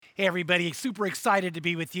Hey everybody, super excited to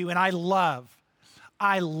be with you, and I love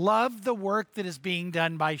the work that is being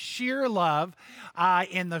done by sheer love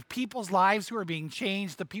in the people's lives who are being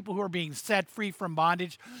changed, the people who are being set free from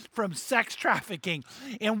bondage, from sex trafficking.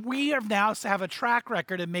 And we have now have a track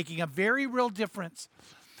record of making a very real difference.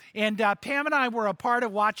 And Pam and I were a part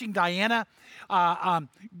of watching Diana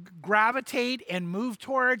gravitate and move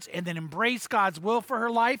towards and then embrace God's will for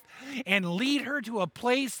her life and lead her to a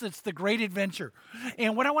place that's the great adventure.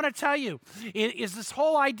 And what I want to tell you is this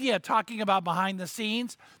whole idea talking about behind the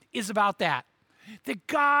scenes is about that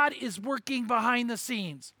God is working behind the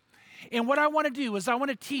scenes. And what I want to do is I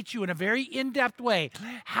want to teach you in a very in-depth way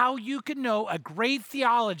how you can know a great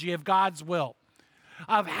theology of God's will,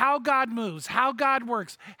 of how God moves, how God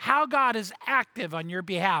works, how God is active on your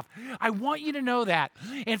behalf. I want you to know that.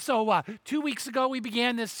 And so 2 weeks ago, we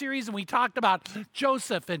began this series and we talked about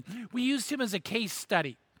Joseph, and we used him as a case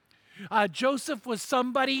study. Joseph was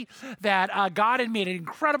somebody that God had made an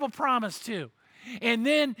incredible promise to. And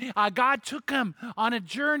then God took him on a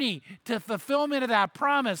journey to fulfillment of that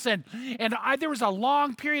promise. And there was a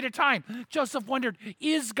long period of time. Joseph wondered,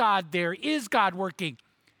 is God there? Is God working?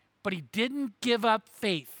 But he didn't give up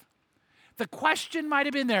faith. The question might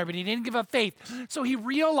have been there, but he didn't give up faith. So he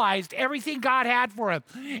realized everything God had for him.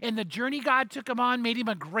 And the journey God took him on made him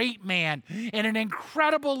a great man and an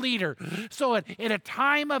incredible leader. So at a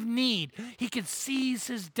time of need, he could seize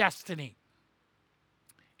his destiny.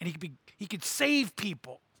 And he could save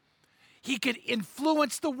people. He could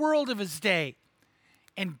influence the world of his day.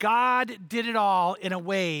 And God did it all in a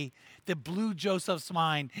way that blew Joseph's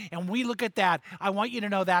mind. And we look at that, I want you to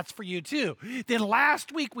know that's for you too. Then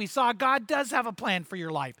last week we saw God does have a plan for your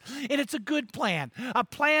life. And it's a good plan, a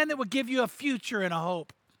plan that will give you a future and a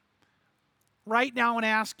hope. Right now I want to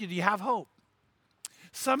ask you, do you have hope?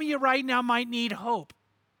 Some of you right now might need hope.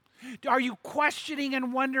 Are you questioning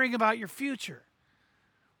and wondering about your future?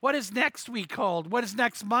 What does next week hold? What does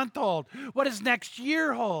next month hold? What does next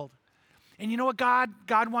year hold? And you know what God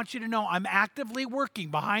wants you to know? I'm actively working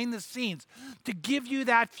behind the scenes to give you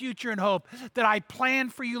that future and hope that I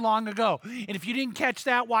planned for you long ago. And if you didn't catch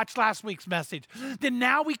that, watch last week's message. Then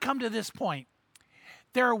now we come to this point.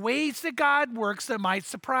 There are ways that God works that might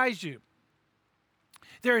surprise you.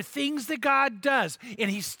 There are things that God does, and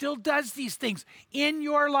he still does these things in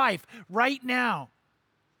your life right now.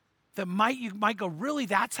 That you might go, really,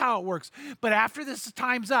 that's how it works. But after this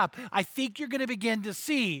time's up, I think you're going to begin to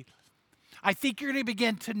see, I think you're going to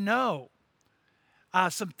begin to know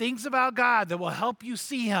some things about God that will help you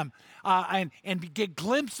see him and get a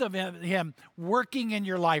glimpse of him working in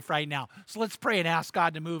your life right now. So let's pray and ask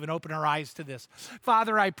God to move and open our eyes to this.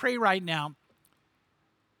 Father, I pray right now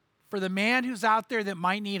for the man who's out there that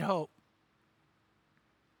might need hope.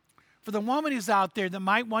 For the woman who's out there that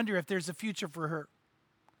might wonder if there's a future for her.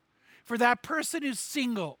 For that person who's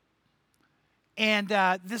single and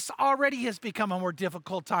this already has become a more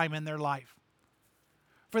difficult time in their life.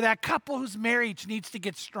 For that couple whose marriage needs to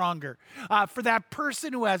get stronger. For that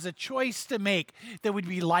person who has a choice to make that would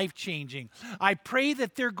be life-changing. I pray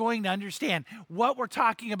that they're going to understand what we're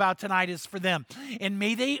talking about tonight is for them. And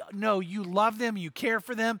may they know you love them, you care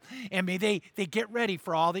for them, and may they get ready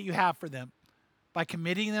for all that you have for them by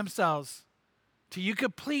committing themselves to you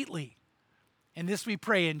completely. And this we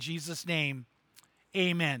pray in Jesus' name.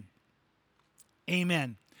 Amen.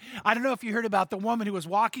 Amen. I don't know if you heard about the woman who was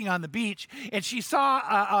walking on the beach and she saw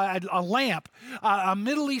a lamp, a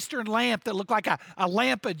Middle Eastern lamp that looked like a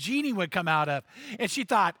lamp a genie would come out of. And she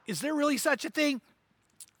thought, is there really such a thing?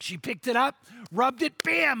 She picked it up, rubbed it,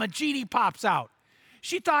 bam, a genie pops out.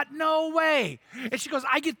 She thought, no way. And she goes,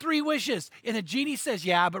 I get 3 wishes. And the genie says,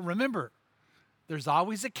 yeah, but remember, there's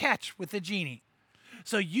always a catch with the genie.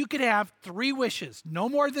 So you could have 3 wishes, no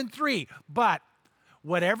more than 3, but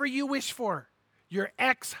whatever you wish for, your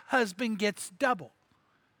ex-husband gets double.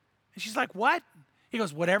 And she's like, what? He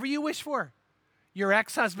goes, whatever you wish for, your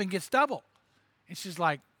ex-husband gets double. And she's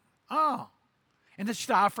like, oh. And then she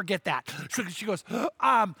thought, I'll forget that. So she goes,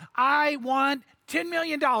 I want $10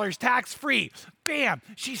 million tax-free. Bam,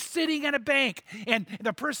 she's sitting in a bank and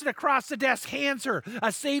the person across the desk hands her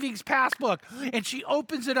a savings passbook and she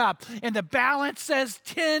opens it up and the balance says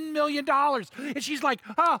 $10 million. And she's like,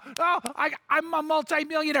 I'm a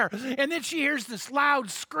multimillionaire. And then she hears this loud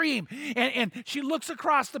scream and she looks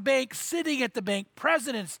across the bank, sitting at the bank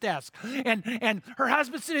president's desk. And her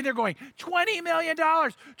husband's sitting there going, $20 million,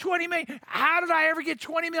 $20 million. How did I ever get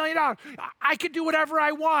 $20 million? I could do whatever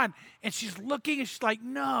I want. And she's looking and she's like,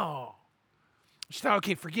 no. She thought,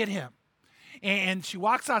 okay, forget him. And she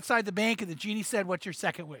walks outside the bank and the genie said, what's your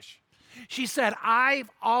second wish? She said,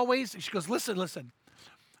 she goes, listen,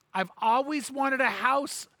 I've always wanted a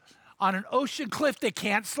house on an ocean cliff they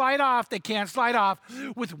can't slide off,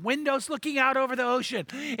 with windows looking out over the ocean.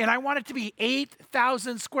 And I want it to be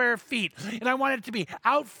 8,000 square feet. And I want it to be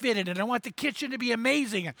outfitted, and I want the kitchen to be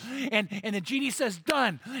amazing. And the genie says,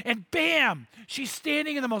 done. And bam, she's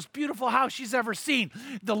standing in the most beautiful house she's ever seen.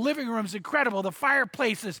 The living room's incredible. The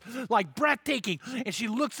fireplace is like breathtaking. And she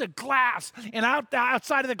looks at glass, and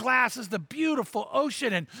outside of the glass is the beautiful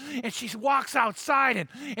ocean. And she walks outside,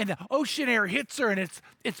 and the ocean air hits her, and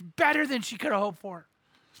it's better than she could have hoped for.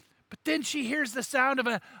 But then she hears the sound of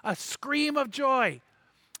a scream of joy,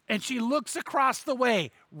 and she looks across the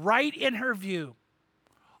way, right in her view.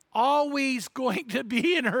 Always going to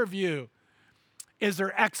be in her view is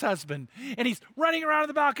her ex-husband. And he's running around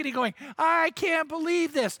the balcony going, I can't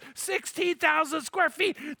believe this. 16,000 square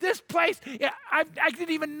feet. This place, I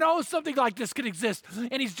didn't even know something like this could exist.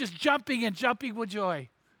 And he's just jumping with joy.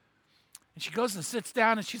 And she goes and sits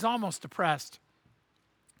down, and she's almost depressed.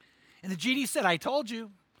 And the genie said, I told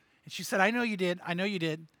you. And she said, I know you did.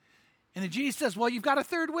 And the genie says, well, you've got a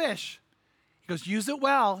third wish. He goes, use it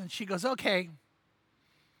well. And she goes, okay.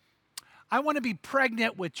 I want to be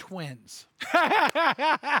pregnant with twins.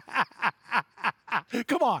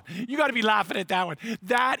 Come on, you got to be laughing at that one.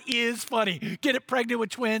 That is funny. Get it, pregnant with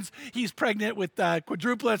twins. He's pregnant with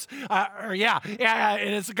quadruplets.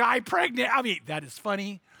 And it's a guy pregnant. I mean, that is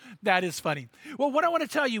funny. That is funny. Well, what I want to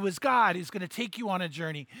tell you is God is going to take you on a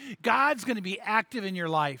journey. God's going to be active in your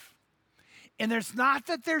life. And there's not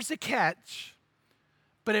that there's a catch,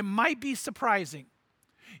 but it might be surprising.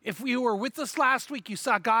 If you were with us last week, you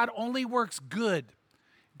saw God only works good,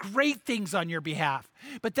 great things on your behalf.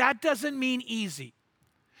 But that doesn't mean easy.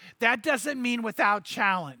 That doesn't mean without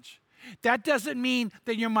challenge. That doesn't mean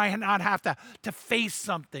that you might not have to face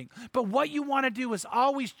something. But what you want to do is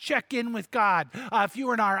always check in with God. If you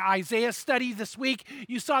were in our Isaiah study this week,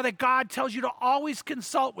 you saw that God tells you to always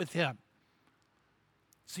consult with him.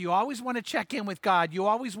 So you always want to check in with God. You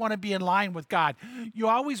always want to be in line with God. You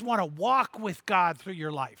always want to walk with God through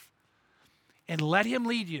your life. And let him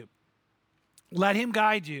lead you. Let him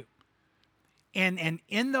guide you. And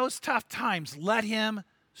in those tough times, let him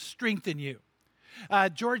strengthen you.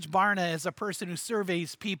 George Barna is a person who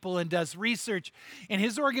surveys people and does research. And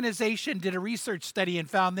his organization did a research study and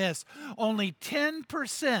found this. Only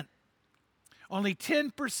 10%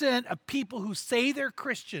 of people who say they're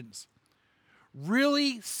Christians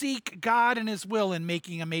really seek God and his will in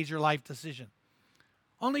making a major life decision.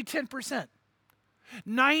 Only 10%.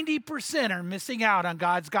 90% are missing out on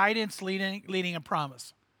God's guidance, leading, and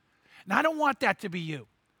promise. And I don't want that to be you.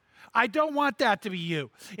 I don't want that to be you.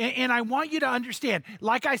 And I want you to understand,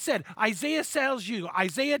 like I said, Isaiah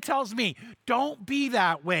tells me, don't be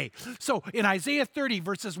that way. So in Isaiah 30,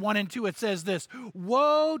 verses 1 and 2, it says this,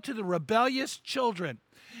 woe to the rebellious children.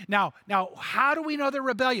 Now, how do we know they're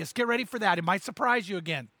rebellious? Get ready for that. It might surprise you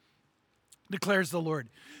again, declares the Lord,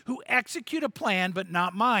 who execute a plan, but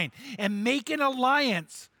not mine, and make an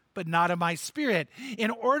alliance, but not of my spirit,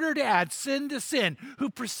 in order to add sin to sin, who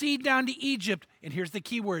proceed down to Egypt. And here's the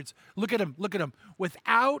key words. Look at them.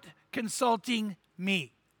 Without consulting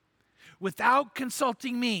me. Without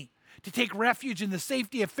consulting me. To take refuge in the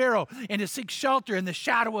safety of Pharaoh and to seek shelter in the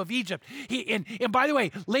shadow of Egypt. And by the way,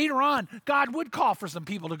 later on, God would call for some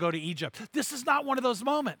people to go to Egypt. This is not one of those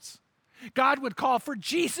moments. God would call for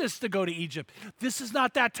Jesus to go to Egypt. This is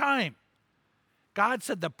not that time. God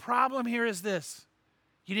said, the problem here is this.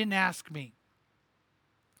 You didn't ask me.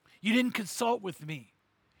 You didn't consult with me.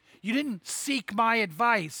 You didn't seek my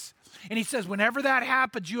advice. And he says, whenever that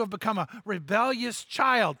happens, you have become a rebellious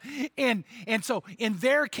child. And so in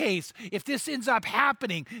their case, if this ends up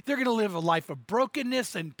happening, they're going to live a life of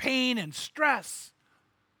brokenness and pain and stress.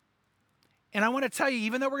 And I want to tell you,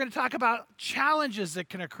 even though we're going to talk about challenges that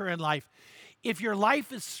can occur in life, if your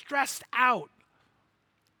life is stressed out,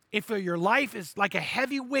 if your life is like a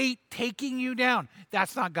heavy weight taking you down,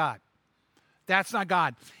 that's not God. That's not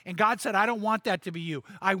God. And God said, I don't want that to be you.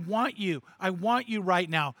 I want you right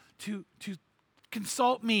now to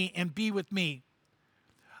consult me and be with me.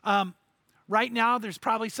 Right now, there's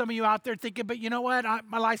probably some of you out there thinking, but you know what?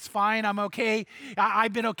 My life's fine. I'm okay.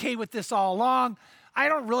 I've been okay with this all along. I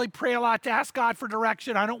don't really pray a lot to ask God for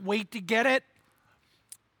direction. I don't wait to get it.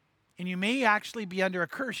 And you may actually be under a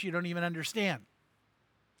curse you don't even understand.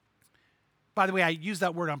 By the way, I use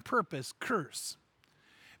that word on purpose, curse.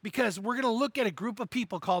 Because we're going to look at a group of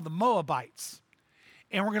people called the Moabites.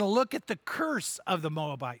 And we're going to look at the curse of the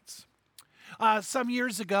Moabites. Some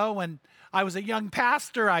years ago, when I was a young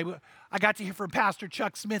pastor, I got to hear from Pastor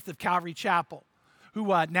Chuck Smith of Calvary Chapel, who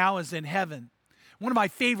now is in heaven. One of my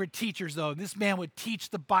favorite teachers, though. This man would teach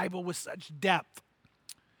the Bible with such depth.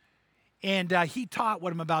 and he taught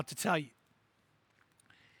what I'm about to tell you.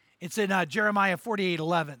 It's in Jeremiah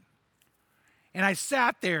 48:11. And I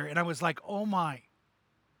sat there and I was like, oh my.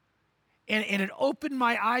 And it opened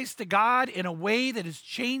my eyes to God in a way that has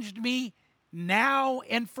changed me now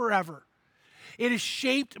and forever. It has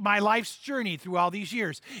shaped my life's journey through all these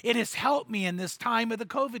years. It has helped me in this time of the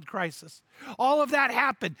COVID crisis. All of that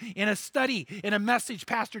happened in a study, in a message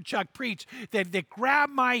Pastor Chuck preached that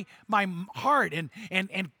grabbed my heart and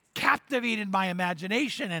captivated my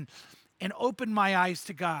imagination and opened my eyes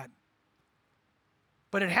to God.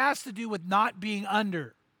 But it has to do with not being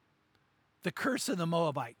under the curse of the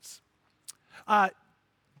Moabites.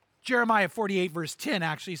 Jeremiah 48 verse 10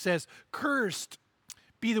 actually says, cursed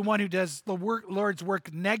be the one who does the Lord's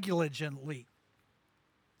work negligently.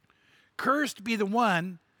 Cursed be the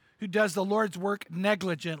one who does the Lord's work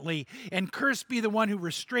negligently, and cursed be the one who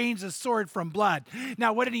restrains his sword from blood.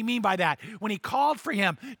 Now, what did he mean by that? When he called for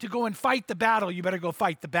him to go and fight the battle, you better go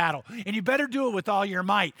fight the battle, and you better do it with all your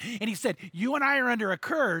might. And he said, you and I are under a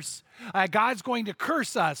curse. God's going to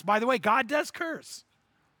curse us. By the way, God does curse.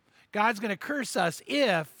 God's going to curse us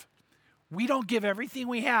if we don't give everything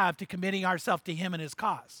we have to committing ourselves to him and his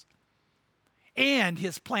cause and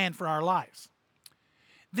his plan for our lives.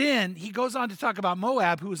 Then he goes on to talk about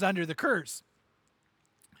Moab, who is under the curse.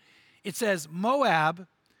 It says, Moab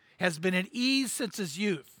has been at ease since his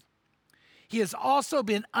youth. He has also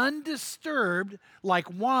been undisturbed like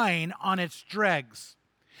wine on its dregs.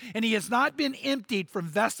 And he has not been emptied from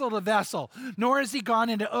vessel to vessel, nor has he gone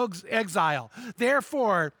into exile.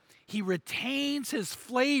 Therefore, he retains his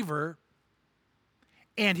flavor,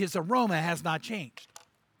 and his aroma has not changed.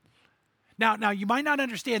 Now, you might not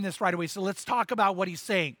understand this right away, so let's talk about what he's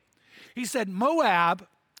saying. He said Moab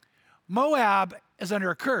is under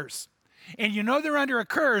a curse. And you know they're under a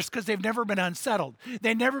curse because they've never been unsettled.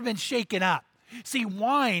 They've never been shaken up. See,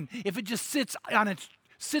 wine, if it just sits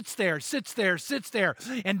there,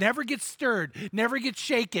 and never gets stirred, never gets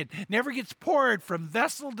shaken, never gets poured from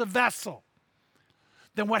vessel to vessel,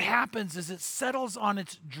 then what happens is it settles on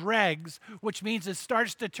its dregs, which means it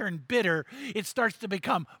starts to turn bitter. It starts to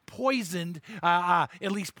become poisoned,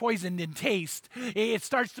 at least poisoned in taste. It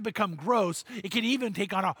starts to become gross. It can even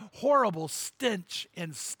take on a horrible stench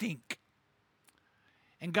and stink.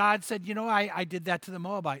 And God said, you know, I did that to the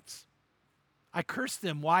Moabites. I cursed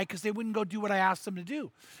them. Why? Because they wouldn't go do what I asked them to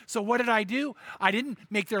do. So what did I do? I didn't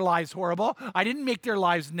make their lives horrible. I didn't make their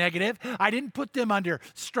lives negative. I didn't put them under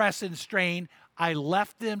stress and strain. I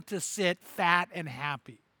left them to sit fat and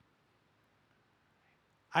happy.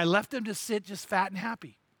 I left them to sit just fat and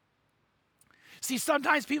happy. See,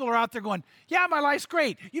 sometimes people are out there going, yeah, my life's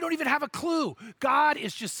great. You don't even have a clue. God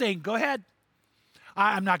is just saying, go ahead.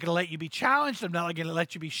 I'm not going to let you be challenged. I'm not going to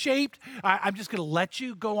let you be shaped. I'm just going to let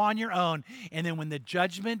you go on your own. And then when the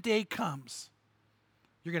judgment day comes,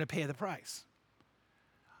 you're going to pay the price.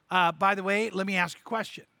 By the way, let me ask you a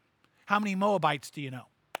question. How many Moabites do you know?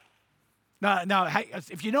 Now,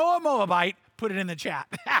 if you know a Moabite, put it in the chat.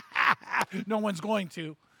 No one's going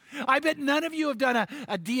to. I bet none of you have done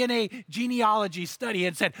a DNA genealogy study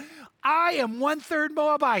and said, I am 1/3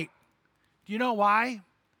 Moabite. Do you know why?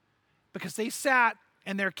 Because they sat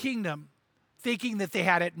in their kingdom thinking that they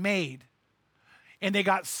had it made. And they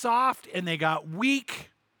got soft and they got weak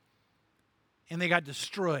and they got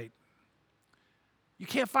destroyed. You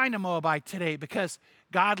can't find a Moabite today because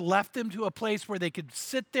God left them to a place where they could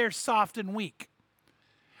sit there soft and weak.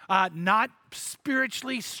 Not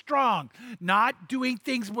spiritually strong, not doing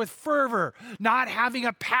things with fervor, not having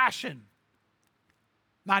a passion,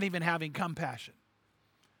 not even having compassion.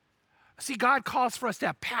 See, God calls for us to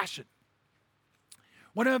have passion.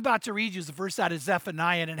 What I'm about to read you is a verse out of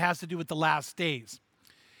Zephaniah, and it has to do with the last days.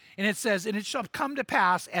 And it says, and it shall come to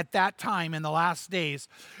pass at that time in the last days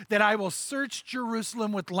that I will search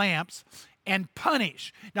Jerusalem with lamps and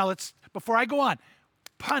punish. Now before I go on,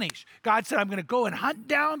 punish. God said, I'm going to go and hunt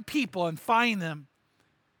down people and find them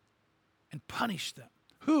and punish them.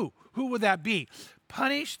 Who? Who would that be?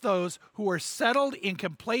 Punish those who are settled in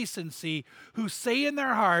complacency, who say in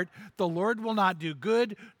their heart, the Lord will not do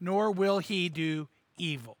good, nor will he do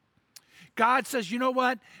evil. God says, you know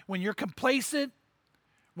what? When you're complacent,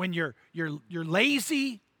 when you're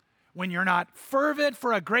lazy, when you're not fervent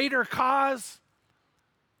for a greater cause,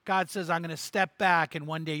 God says, I'm going to step back and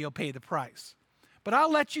one day you'll pay the price. But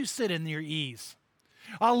I'll let you sit in your ease.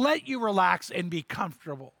 I'll let you relax and be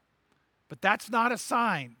comfortable. But that's not a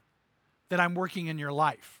sign that I'm working in your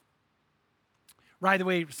life. Right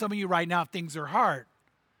away, some of you right now, things are hard.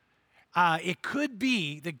 It could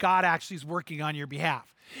be that God actually is working on your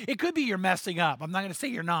behalf. It could be you're messing up. I'm not going to say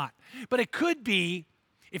you're not. But it could be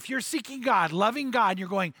If you're seeking God, loving God, you're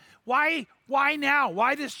going, why now?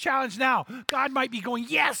 Why this challenge now? God might be going,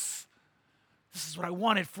 yes, this is what I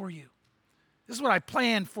wanted for you. This is what I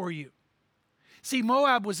planned for you. See,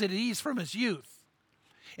 Moab was at ease from his youth.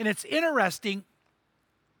 And it's interesting.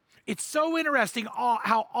 It's so interesting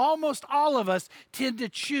how almost all of us tend to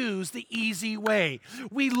choose the easy way.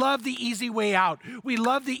 We love the easy way out. We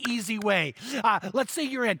love the easy way. Let's say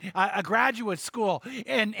you're in a graduate school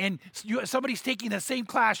and somebody's taking the same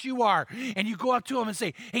class you are, and you go up to them and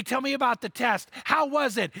say, hey, tell me about the test. How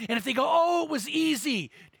was it? And if they go, oh, it was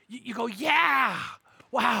easy, you go, yeah,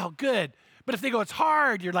 wow, good. But if they go, it's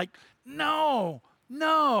hard, you're like, no.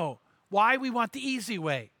 Why? We want the easy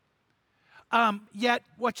way. Yet,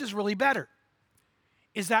 which is really better?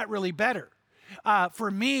 Is that really better?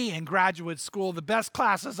 For me in graduate school, the best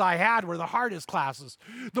classes I had were the hardest classes.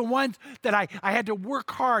 The ones that I had to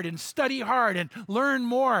work hard and study hard and learn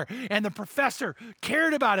more. And the professor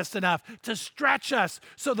cared about us enough to stretch us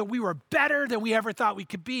so that we were better than we ever thought we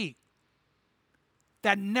could be.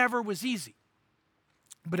 That never was easy,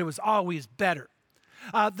 but it was always better.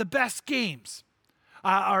 The best games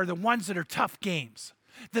are the ones that are tough games.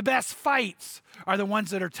 The best fights are the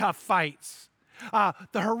ones that are tough fights.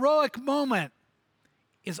 The heroic moment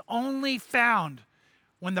is only found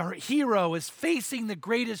when the hero is facing the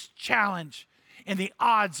greatest challenge and the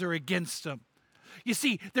odds are against him. You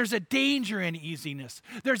see, there's a danger in easiness.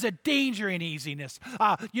 There's a danger in easiness.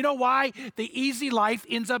 You know why? The easy life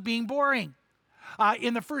ends up being boring.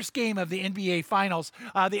 In the first game of the NBA Finals,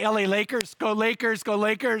 the LA Lakers, go Lakers, go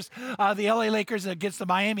Lakers. The LA Lakers against the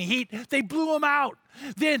Miami Heat, they blew them out.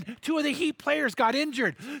 Then 2 of the Heat players got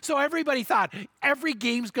injured. So everybody thought every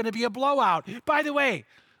game's going to be a blowout. By the way,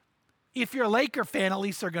 if you're a Laker fan, at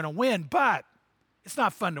least they're going to win, but it's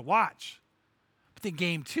not fun to watch. But then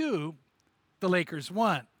game 2, the Lakers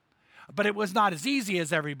won. But it was not as easy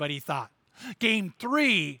as everybody thought. Game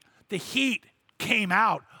 3, the Heat came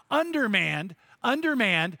out undermanned,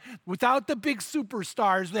 without the big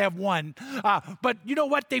superstars. They have won. But you know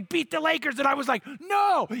what? They beat the Lakers, and I was like,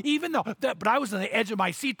 no, even though, but I was on the edge of my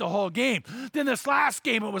seat the whole game. Then this last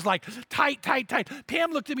game, it was like tight.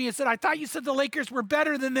 Pam looked at me and said, I thought you said the Lakers were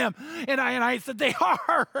better than them. And I said, they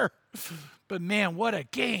are. But man, what a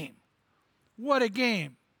game. What a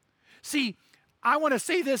game. See, I want to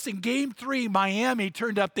say this, in game 3, Miami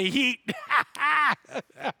turned up the heat.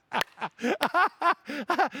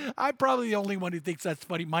 I'm probably the only one who thinks that's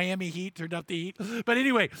funny. Miami Heat turned up the heat. But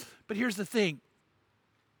anyway, but here's the thing.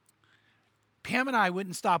 Pam and I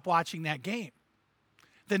wouldn't stop watching that game.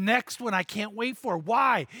 The next one I can't wait for.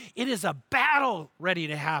 Why? It is a battle ready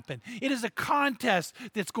to happen. It is a contest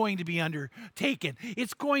that's going to be undertaken.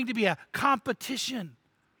 It's going to be a competition.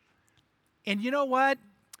 And you know what?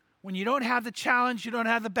 When you don't have the challenge, you don't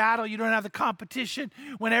have the battle, you don't have the competition,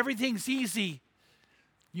 when everything's easy,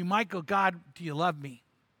 you might go, God, do you love me?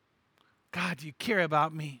 God, do you care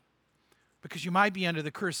about me? Because you might be under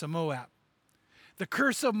the curse of Moab. The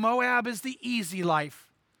curse of Moab is the easy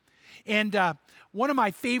life. And one of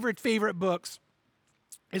my favorite books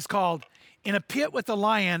is called In a Pit with a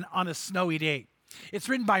Lion on a Snowy Day. It's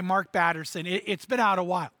written by Mark Batterson. It's been out a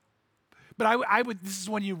while. But this is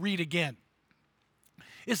one you read again.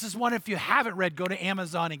 This is one, if you haven't read, go to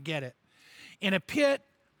Amazon and get it. In a Pit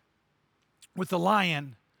with a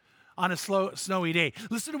Lion on a snowy day.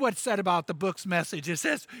 Listen to what's said about the book's message. It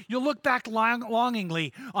says, you'll look back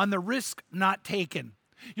longingly on the risk not taken.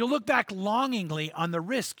 You'll look back longingly on the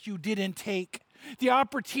risk you didn't take, the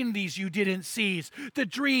opportunities you didn't seize, the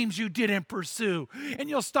dreams you didn't pursue. And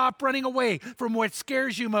you'll stop running away from what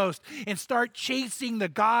scares you most and start chasing the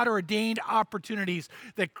God-ordained opportunities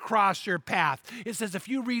that cross your path. It says if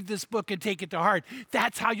you read this book and take it to heart,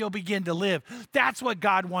 that's how you'll begin to live. That's what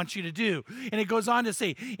God wants you to do. And it goes on to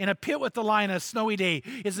say, In a Pit with the Lion on a Snowy Day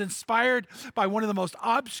is inspired by one of the most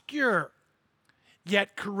obscure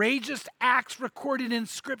yet courageous acts recorded in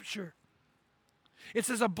Scripture. It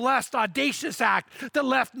says a blessed, audacious act that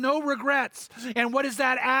left no regrets. And what is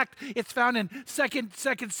that act? It's found in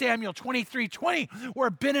 2 Samuel 23:20,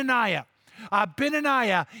 where Benaiah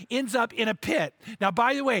ends up in a pit. Now,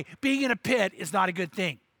 by the way, being in a pit is not a good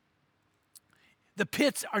thing. The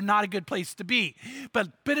pits are not a good place to be.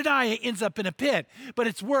 But Benaiah ends up in a pit. But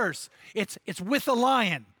it's worse. It's with a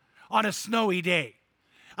lion on a snowy day.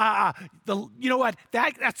 You know what?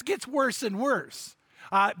 That gets worse and worse.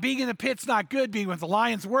 Being in the pit's not good. Being with the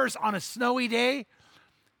lion's worse on a snowy day.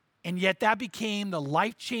 And yet that became the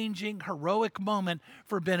life-changing, heroic moment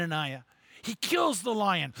for Benaiah. He kills the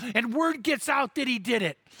lion, and word gets out that he did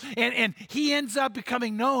it. And he ends up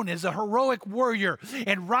becoming known as a heroic warrior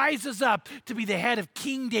and rises up to be the head of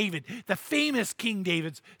King David, the famous King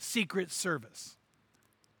David's secret service.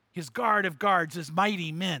 His guard of guards is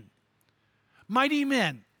mighty men. Mighty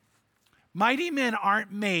men. Mighty men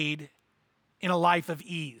aren't made in a life of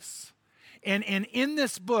ease. And in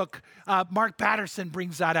this book, Mark Batterson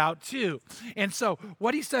brings that out too. And so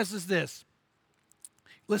what he says is this.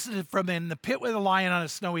 Listen from In the Pit with a Lion on a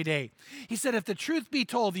Snowy Day. He said, if the truth be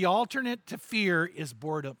told, the alternate to fear is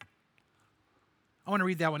boredom. I want to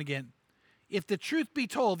read that one again. If the truth be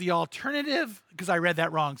told, the alternative, because I read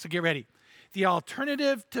that wrong, so get ready. The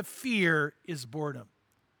alternative to fear is boredom.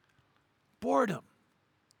 Boredom.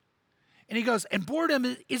 And he goes, and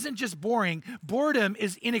boredom isn't just boring, boredom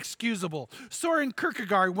is inexcusable. Soren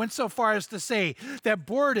Kierkegaard went so far as to say that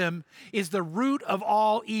boredom is the root of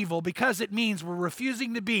all evil because it means we're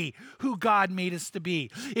refusing to be who God made us to be.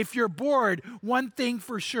 If you're bored, one thing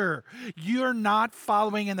for sure, you're not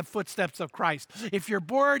following in the footsteps of Christ. If you're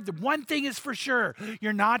bored, the one thing is for sure,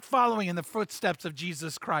 you're not following in the footsteps of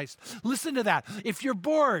Jesus Christ. Listen to that. If you're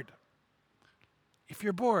bored,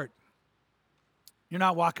 you're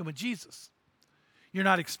not walking with Jesus. You're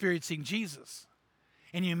not experiencing Jesus.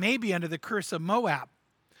 And you may be under the curse of Moab.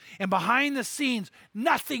 And behind the scenes,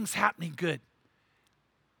 nothing's happening good.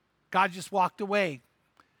 God just walked away.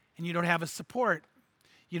 And you don't have his support.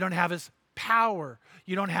 You don't have his power.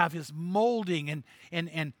 You don't have his molding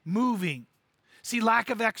and moving. See, lack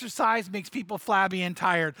of exercise makes people flabby and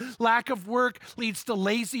tired. Lack of work leads to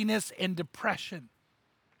laziness and depression.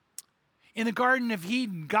 In the Garden of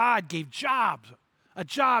Eden, God gave a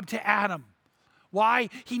job to Adam. Why?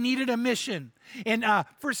 He needed a mission. In 1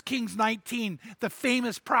 Kings 19, the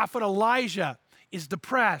famous prophet Elijah is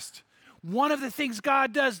depressed. One of the things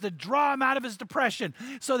God does to draw him out of his depression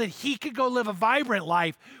so that he could go live a vibrant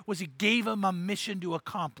life was he gave him a mission to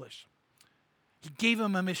accomplish.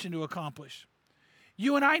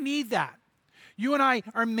 You and I need that. You and I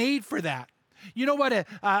are made for that. You know what,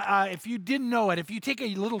 if you didn't know it, if you take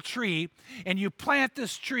a little tree and you plant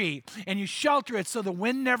this tree and you shelter it so the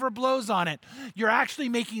wind never blows on it, you're actually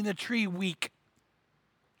making the tree weak.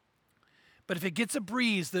 But if it gets a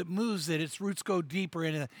breeze that moves it, its roots go deeper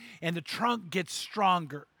and the trunk gets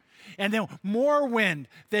stronger. And then more wind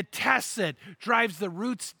that tests it drives the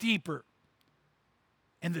roots deeper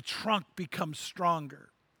and the trunk becomes stronger.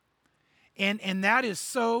 And that is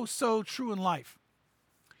so, so true in life.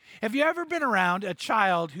 Have you ever been around a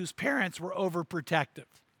child whose parents were overprotective?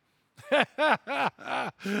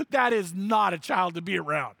 That is not a child to be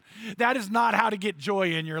around. That is not how to get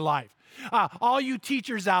joy in your life. All you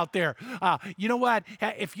teachers out there, you know what?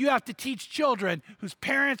 If you have to teach children whose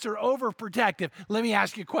parents are overprotective, let me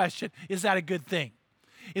ask you a question. Is that a good thing?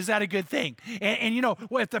 Is that a good thing? And you know,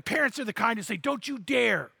 if the parents are the kind to say, don't you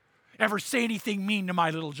dare ever say anything mean to my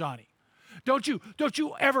little Johnny. Don't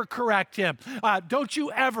you ever correct him. Don't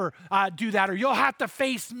you ever do that or you'll have to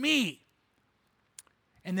face me.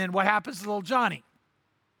 And then what happens to little Johnny?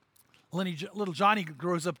 Little Johnny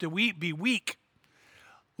grows up to be weak.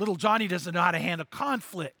 Little Johnny doesn't know how to handle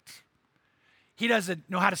conflict. He doesn't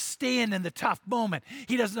know how to stand in the tough moment.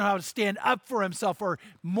 He doesn't know how to stand up for himself or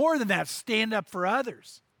more than that, stand up for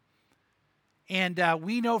others. And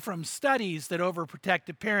we know from studies that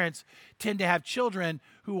overprotective parents tend to have children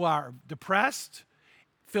who are depressed,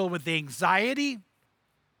 filled with anxiety,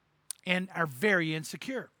 and are very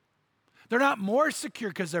insecure. They're not more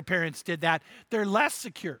secure because their parents did that. They're less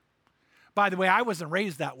secure. By the way, I wasn't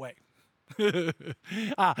raised that way.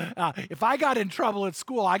 If I got in trouble at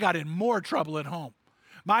school, I got in more trouble at home.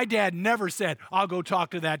 My dad never said, I'll go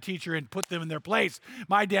talk to that teacher and put them in their place.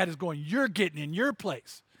 My dad is going, you're getting in your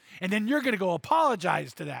place. And then you're going to go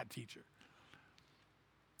apologize to that teacher.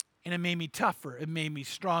 And it made me tougher. It made me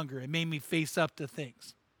stronger. It made me face up to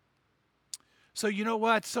things. So you know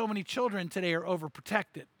what? So many children today are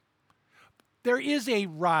overprotected. There is a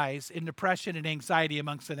rise in depression and anxiety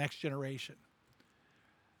amongst the next generation.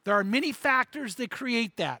 There are many factors that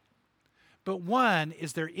create that. But one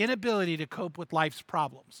is their inability to cope with life's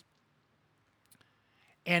problems.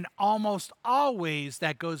 And almost always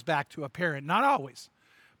that goes back to a parent. Not always.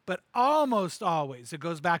 But almost always it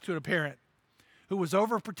goes back to a parent who was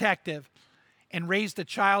overprotective and raised a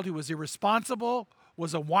child who was irresponsible,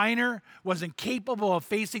 was a whiner, was incapable of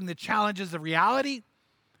facing the challenges of reality,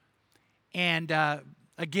 and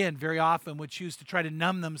again, very often would choose to try to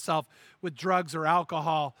numb themselves with drugs or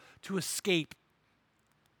alcohol to escape.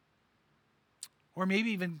 Or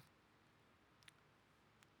maybe even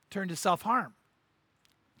turn to self-harm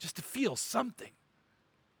just to feel something.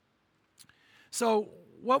 So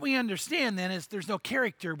what we understand then is there's no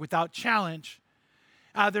character without challenge.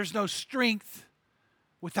 There's no strength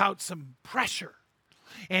without some pressure.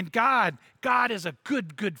 And God is a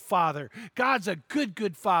good father. God's a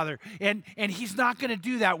good father. And he's not going to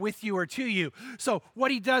do that with you or to you. So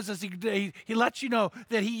what he does is he lets you know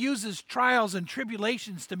that he uses trials and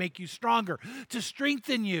tribulations to make you stronger, to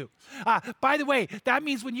strengthen you. By the way, that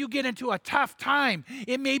means when you get into a tough time,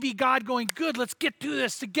 it may be God going, good, let's get through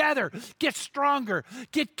this together. Get stronger,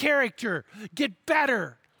 get character, get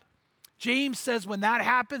better. James says when that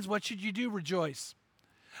happens, what should you do? Rejoice.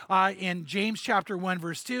 In James chapter 1,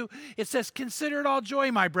 verse 2, it says, consider it all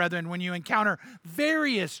joy, my brethren, when you encounter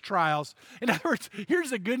various trials. In other words, here's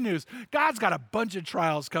the good news. God's got a bunch of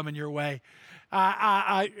trials coming your way.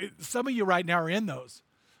 Some of you right now are in those.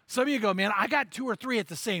 Some of you go, man, I got 2 or 3 at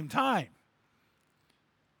the same time.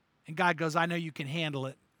 And God goes, I know you can handle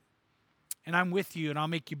it. And I'm with you, and I'll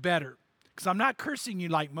make you better. Because I'm not cursing you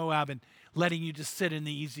like Moab and letting you just sit in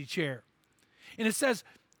the easy chair. And it says,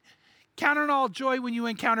 count it all joy when you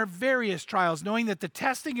encounter various trials, knowing that the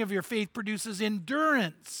testing of your faith produces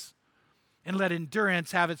endurance. And let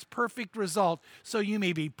endurance have its perfect result, so you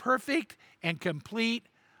may be perfect and complete,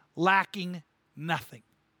 lacking nothing.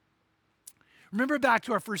 Remember back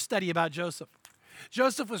to our first study about Joseph.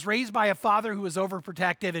 Joseph was raised by a father who was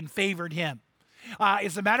overprotective and favored him.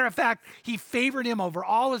 As a matter of fact, he favored him over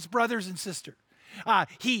all his brothers and sisters.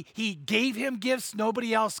 He gave him gifts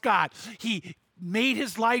nobody else got. He made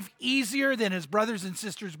his life easier than his brothers and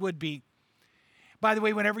sisters would be. By the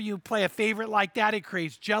way, whenever you play a favorite like that, it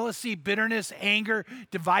creates jealousy, bitterness, anger,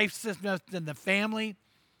 divisiveness in the family.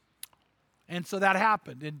 And so that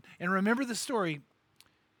happened. And remember the story.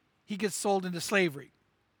 He gets sold into slavery.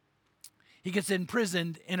 He gets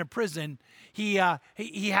imprisoned in a prison. He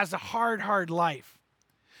has a hard life.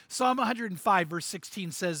 Psalm 105, verse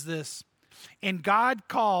 16 says this, and God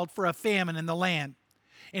called for a famine in the land,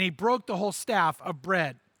 and he broke the whole staff of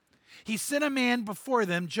bread. He sent a man before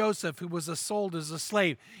them, Joseph, who was sold as a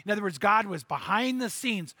slave. In other words, God was behind the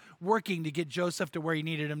scenes working to get Joseph to where he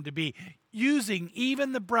needed him to be, using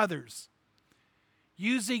even the brothers.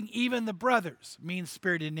 Using even the brothers,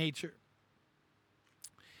 mean-spirited nature.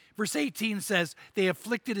 Verse 18 says, they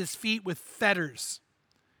afflicted his feet with fetters.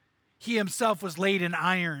 He himself was laid in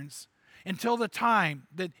irons until the time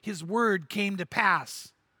that his word came to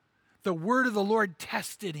pass. The word of the Lord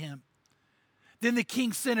tested him. Then the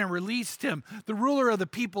king sent and released him. The ruler of the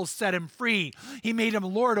people set him free. He made him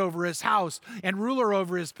lord over his house and ruler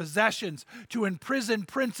over his possessions, to imprison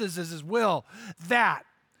princes as his will. That,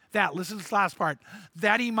 listen to this last part,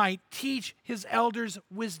 that he might teach his elders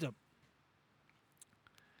wisdom.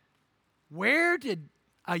 Where did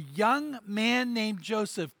a young man named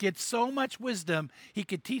Joseph get so much wisdom he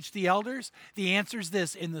could teach the elders? The answer is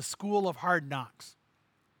this: in the school of hard knocks.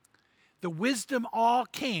 The wisdom all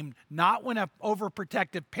came not when an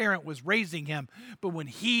overprotective parent was raising him, but when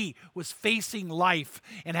he was facing life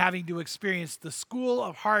and having to experience the school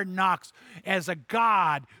of hard knocks as a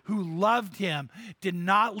God who loved him, did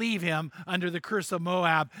not leave him under the curse of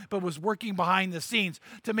Moab, but was working behind the scenes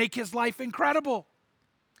to make his life incredible.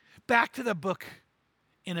 Back to the book,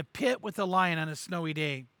 In a Pit with a Lion on a Snowy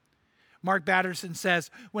Day. Mark Batterson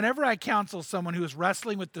says, whenever I counsel someone who is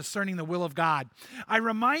wrestling with discerning the will of God, I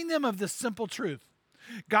remind them of this simple truth.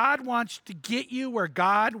 God wants to get you where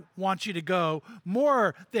God wants you to go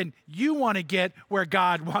more than you want to get where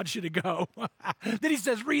God wants you to go. Then he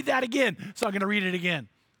says, read that again. So I'm going to read it again.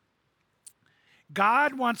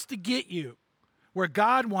 God wants to get you where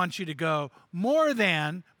God wants you to go more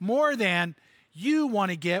than you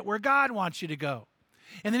want to get where God wants you to go.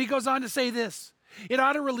 And then he goes on to say this. It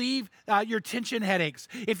ought to relieve your tension headaches.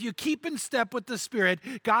 If you keep in step with the Spirit,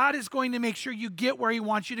 God is going to make sure you get where he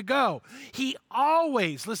wants you to go. He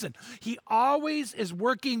always is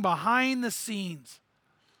working behind the scenes.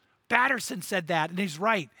 Batterson said that, and he's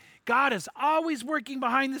right. God is always working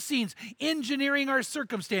behind the scenes, engineering our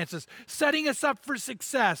circumstances, setting us up for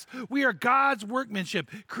success. We are God's workmanship,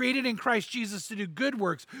 created in Christ Jesus to do good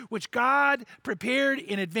works, which God prepared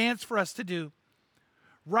in advance for us to do.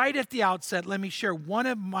 Right at the outset, let me share one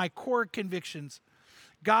of my core convictions.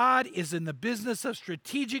 God is in the business of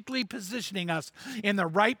strategically positioning us in the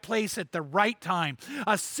right place at the right time.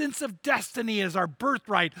 A sense of destiny is our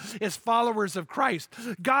birthright as followers of Christ.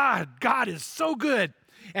 God is so good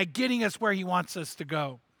at getting us where he wants us to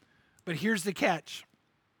go. But here's the catch.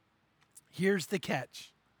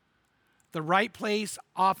 The right place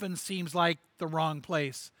often seems like the wrong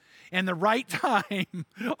place. And the right time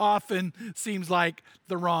often seems like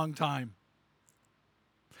the wrong time.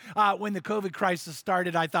 When the COVID crisis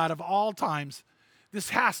started, I thought of all times,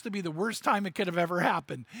 This has to be the worst time it could have ever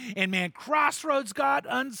happened. And man, Crossroads got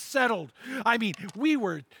unsettled. I mean, we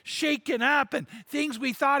were shaken up, and things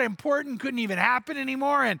we thought important couldn't even happen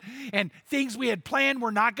anymore. And things we had planned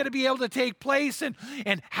were not going to be able to take place. And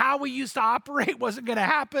how we used to operate wasn't going to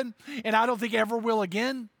happen. And I don't think ever will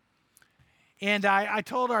again. And I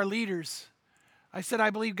told our leaders, I said,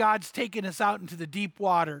 I believe God's taken us out into the deep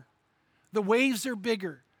water. The waves are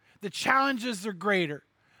bigger. The challenges are greater.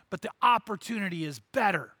 But the opportunity is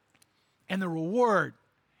better, and the reward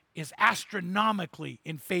is astronomically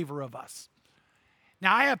in favor of us.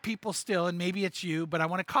 Now, I have people still, and maybe it's you, but I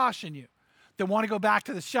want to caution you, that want to go back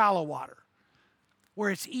to the shallow water, where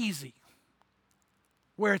it's easy,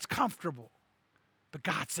 where it's comfortable. But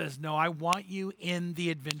God says, no, I want you in the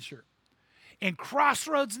adventure. And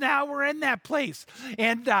Crossroads now, we're in that place.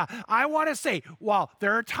 And I want to say, while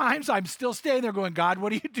there are times I'm still standing there going, God,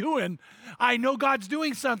 what are you doing? I know God's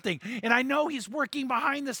doing something. And I know he's working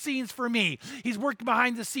behind the scenes for me. He's working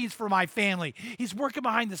behind the scenes for my family. He's working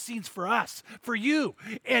behind the scenes for us, for you.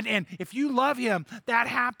 And if you love him, that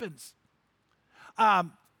happens. I've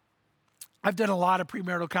done a lot of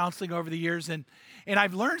premarital counseling over the years, and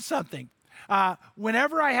I've learned something.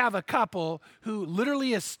 Whenever I have a couple who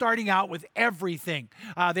literally is starting out with everything,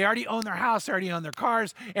 they already own their house, they already own their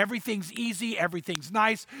cars, everything's easy, everything's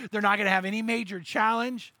nice, they're not going to have any major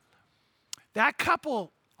challenge, that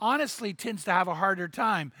couple honestly tends to have a harder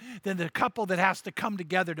time than the couple that has to come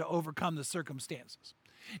together to overcome the circumstances.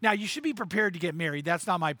 Now, you should be prepared to get married. That's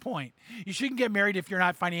not my point. You shouldn't get married if you're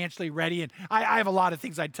not financially ready, and I have a lot of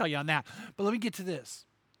things I'd tell you on that. But let me get to this.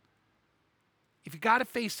 If you got to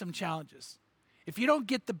face some challenges, if you don't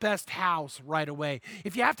get the best house right away,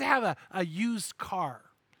 if you have to have a used car,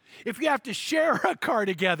 if you have to share a car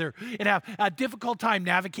together and have a difficult time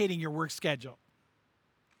navigating your work schedule,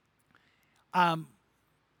 that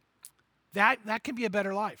can be a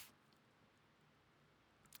better life.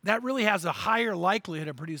 That really has a higher likelihood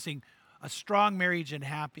of producing a strong marriage and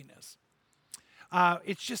happiness.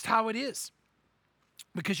 It's just how it is,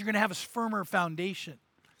 because you're going to have a firmer foundation.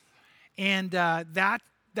 And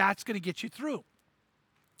that's going to get you through.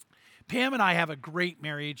 Pam and I have a great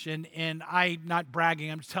marriage, and I'm not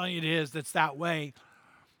bragging. I'm just telling you it is. That's that way.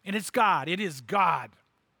 And it's God. It is God.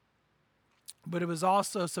 But it was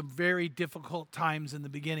also some very difficult times in the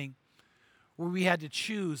beginning where we had to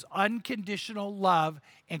choose unconditional love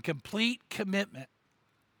and complete commitment.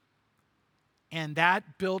 And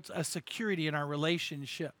that built a security in our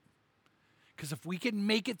relationship. Because if we can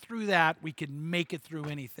make it through that, we can make it through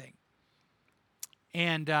anything.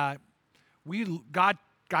 And God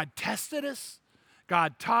tested us,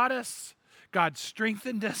 God taught us, God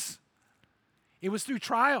strengthened us. It was through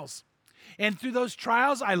trials. And through those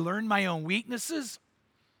trials, I learned my own weaknesses,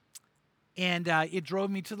 and it drove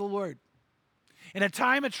me to the Lord. In a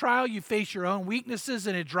time of trial, you face your own weaknesses,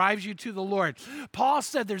 and it drives you to the Lord. Paul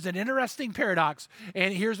said there's an interesting paradox,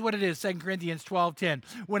 and here's what it is, 2 Corinthians 12:10.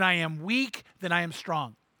 When I am weak, then I am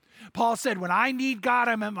strong. Paul said, when I need God,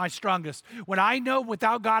 I'm at my strongest. When I know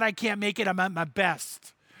without God I can't make it, I'm at my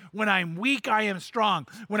best. When I'm weak, I am strong.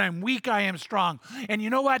 When I'm weak, I am strong. And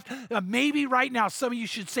you know what? Maybe right now, some of you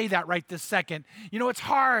should say that right this second. You know, it's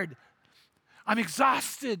hard. I'm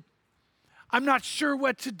exhausted. I'm not sure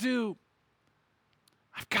what to do.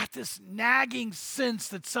 I've got this nagging sense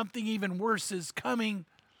that something even worse is coming.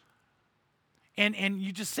 And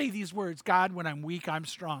you just say these words, God, when I'm weak, I'm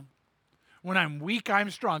strong. When I'm weak, I'm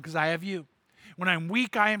strong, because I have you. When I'm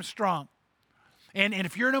weak, I am strong. And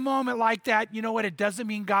if you're in a moment like that, you know what? It doesn't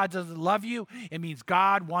mean God doesn't love you. It means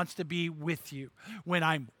God wants to be with you. When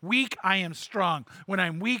I'm weak, I am strong. When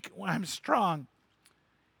I'm weak, I'm strong.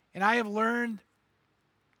 And I have learned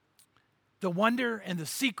the wonder and the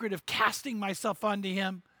secret of casting myself onto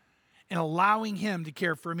him and allowing him to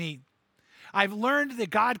care for me. I've learned that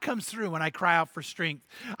God comes through when I cry out for strength.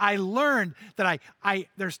 I learned that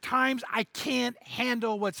there's times I can't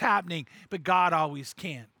handle what's happening, but God always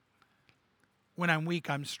can. When I'm weak,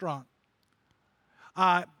 I'm strong.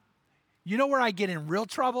 You know where I get in real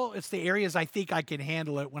trouble? It's the areas I think I can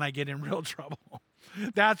handle it when I get in real trouble.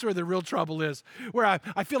 That's where the real trouble is, where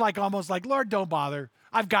I feel like almost like, Lord, don't bother.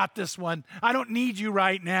 I've got this one. I don't need you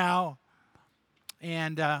right now.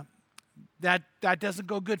 And that doesn't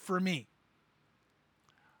go good for me.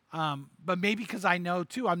 But maybe because I know,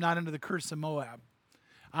 too, I'm not under the curse of Moab.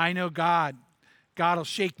 I know God will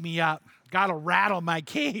shake me up. God will rattle my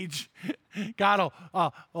cage. God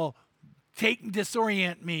will take and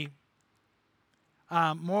disorient me.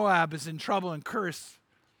 Moab is in trouble and cursed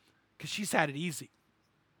because she's had it easy.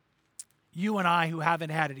 You and I, who haven't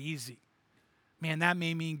had it easy, man, that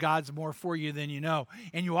may mean God's more for you than you know.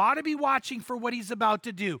 And you ought to be watching for what he's about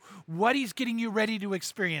to do, what he's getting you ready to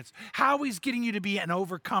experience, how he's getting you to be an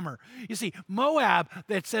overcomer. You see, Moab,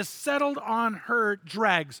 that says settled on her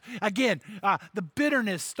dregs. Again, the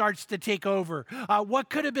bitterness starts to take over. What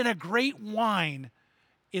could have been a great wine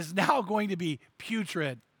is now going to be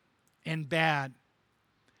putrid and bad.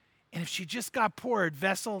 And if she just got poured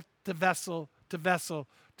vessel to vessel to vessel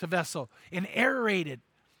to vessel and aerated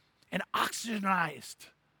and oxygenized,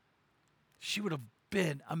 she would have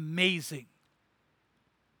been amazing.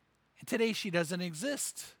 And today she doesn't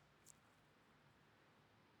exist.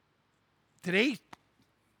 Today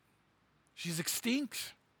she's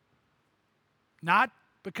extinct. Not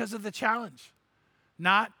because of the challenge.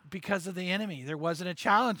 Not because of the enemy. There wasn't a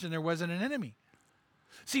challenge and there wasn't an enemy.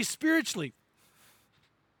 See, spiritually,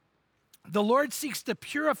 the Lord seeks to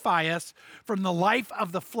purify us from the life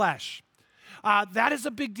of the flesh. That is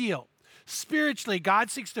a big deal. Spiritually,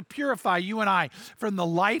 God seeks to purify you and I from the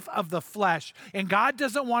life of the flesh. And God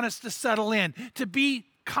doesn't want us to settle in, to be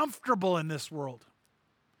comfortable in this world.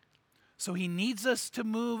 So he needs us to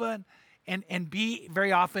move on and be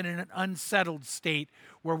very often in an unsettled state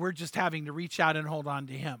where we're just having to reach out and hold on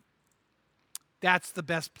to him. That's the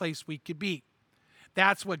best place we could be.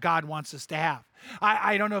 That's what God wants us to have.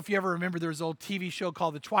 I don't know if you ever remember, there was an old TV show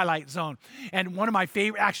called The Twilight Zone. And one of my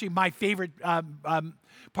favorite, actually my favorite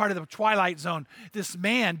part of The Twilight Zone, this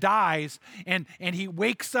man dies and he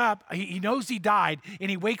wakes up, he knows he died, and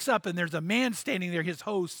he wakes up and there's a man standing there, his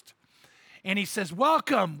host. And he says,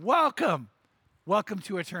 welcome, welcome, welcome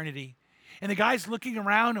to eternity. And the guy's looking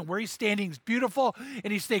around and where he's standing is beautiful.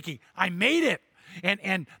 And he's thinking, I made it.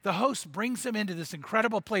 And the host brings him into this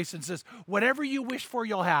incredible place and says, whatever you wish for,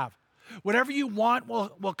 you'll have. Whatever you want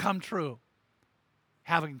will come true.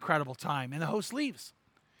 Have an incredible time. And the host leaves.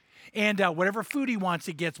 And whatever food he wants,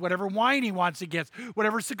 he gets. Whatever wine he wants, he gets.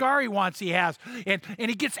 Whatever cigar he wants, he has. And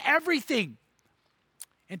he gets everything.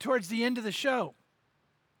 And towards the end of the show,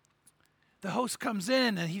 the host comes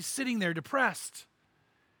in and he's sitting there depressed.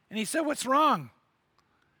 And he said, what's wrong?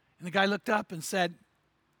 And the guy looked up and said,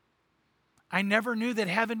 I never knew that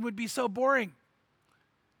heaven would be so boring.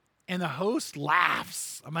 And the host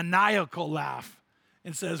laughs, a maniacal laugh,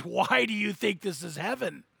 and says, why do you think this is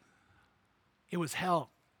heaven? It was hell.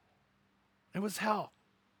 It was hell.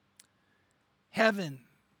 Heaven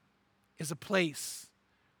is a place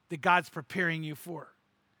that God's preparing you for.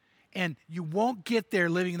 And you won't get there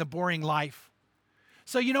living the boring life.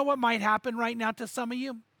 So you know what might happen right now to some of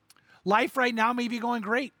you? Life right now may be going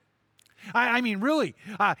great. I mean, really,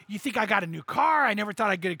 you think I got a new car. I never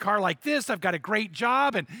thought I'd get a car like this. I've got a great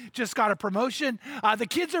job and just got a promotion. The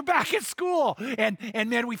kids are back at school. And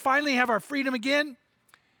man, we finally have our freedom again.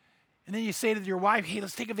 And then you say to your wife, hey,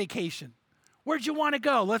 let's take a vacation. Where'd you want to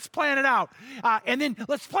go? Let's plan it out. And then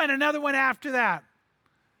let's plan another one after that.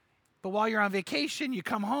 But while you're on vacation, you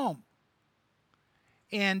come home.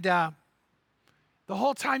 And the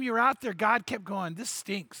whole time you were out there, God kept going, this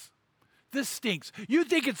stinks. This stinks. You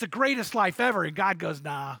think it's the greatest life ever, and God goes,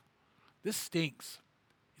 nah, this stinks.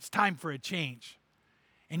 It's time for a change.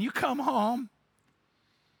 And you come home,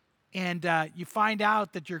 and you find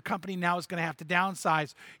out that your company now is going to have to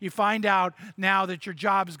downsize. You find out now that your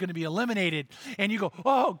job is going to be eliminated. And you go,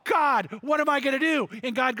 oh, God, what am I going to do?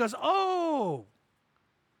 And God goes, oh,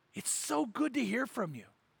 it's so good to hear from you.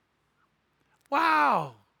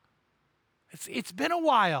 Wow. It's been a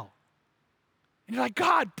while. And you're like,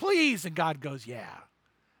 God, please. And God goes,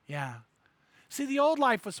 yeah. See, the old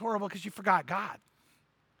life was horrible because you forgot God.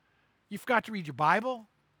 You forgot to read your Bible,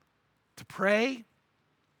 to pray,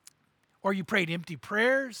 or you prayed empty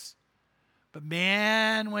prayers. But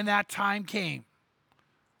man, when that time came,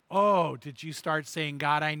 oh, did you start saying,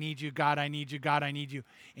 God, I need you, God, I need you, God, I need you.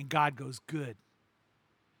 And God goes, good.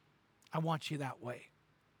 I want you that way.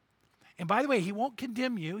 And by the way, he won't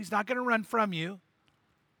condemn you. He's not going to run from you.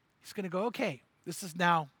 He's going to go, okay, this is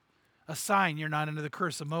now a sign you're not under the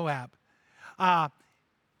curse of Moab. I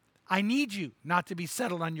need you not to be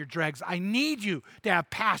settled on your dregs. I need you to have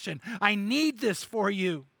passion. I need this for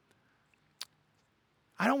you.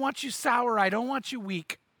 I don't want you sour. I don't want you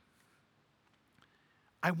weak.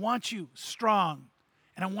 I want you strong,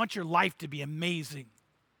 and I want your life to be amazing.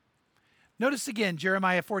 Notice again,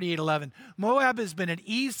 Jeremiah 48:11. Moab has been at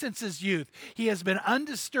ease since his youth. He has been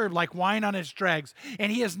undisturbed like wine on his dregs,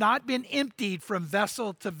 and he has not been emptied from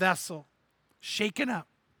vessel to vessel, shaken up.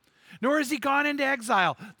 Nor has he gone into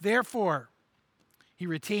exile. Therefore, he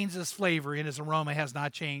retains his flavor, and his aroma has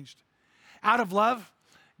not changed. Out of love,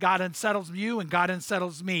 God unsettles you and God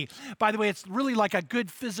unsettles me. By the way, it's really like a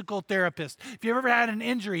good physical therapist. If you've ever had an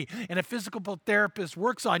injury and a physical therapist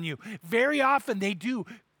works on you, very often they do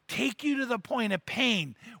take you to the point of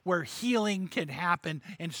pain where healing can happen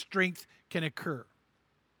and strength can occur.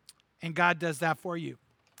 And God does that for you.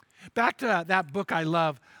 Back to that book I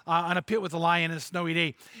love, On a Pit with a Lion and a Snowy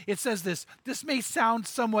Day. It says this may sound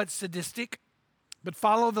somewhat sadistic, but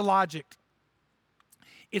follow the logic.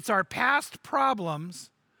 It's our past problems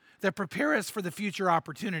that prepare us for the future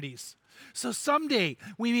opportunities. So someday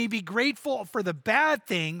we may be grateful for the bad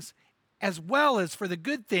things as well as for the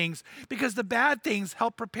good things, because the bad things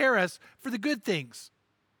help prepare us for the good things.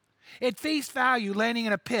 At face value, landing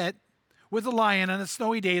in a pit with a lion on a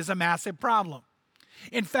snowy day is a massive problem.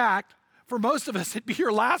 In fact, for most of us, it'd be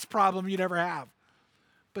your last problem you'd ever have.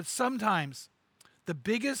 But sometimes the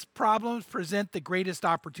biggest problems present the greatest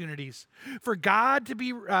opportunities. For God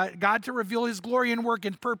to reveal his glory and work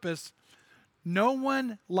and purpose, no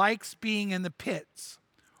one likes being in the pits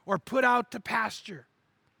or put out to pasture.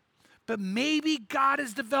 But maybe God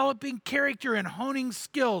is developing character and honing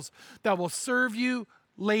skills that will serve you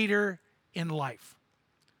later in life.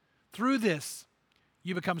 Through this,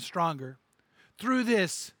 you become stronger. Through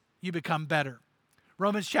this, you become better.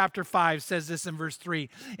 Romans chapter 5 says this in verse 3.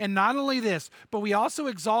 And not only this, but we also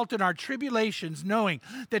exalt in our tribulations, knowing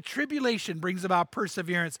that tribulation brings about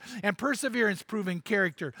perseverance, and perseverance proven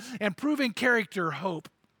character, and proven character hope.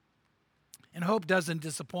 And hope doesn't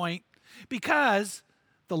disappoint, because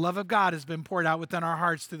the love of God has been poured out within our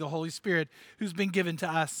hearts through the Holy Spirit who's been given to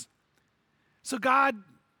us. So God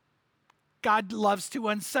loves to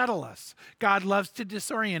unsettle us. God loves to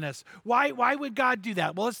disorient us. Why would God do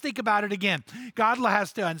that? Well, let's think about it again. God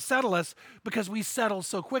has to unsettle us because we settle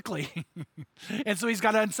so quickly. And so he's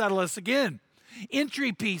got to unsettle us again.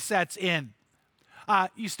 Entropy sets in.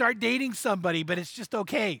 You start dating somebody, but it's just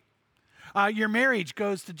okay. Your marriage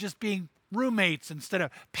goes to just being roommates instead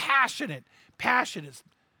of passionate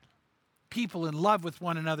people in love with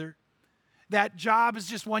one another. That job is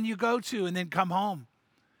just one you go to and then come home.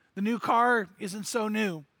 The new car isn't so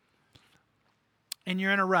new, and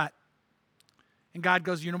you're in a rut. And God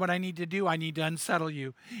goes, you know what I need to do? I need to unsettle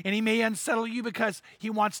you. And he may unsettle you because he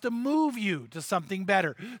wants to move you to something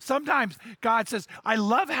better. Sometimes God says, I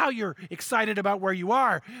love how you're excited about where you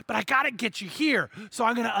are, but I got to get you here. So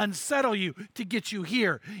I'm going to unsettle you to get you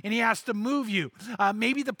here. And he has to move you.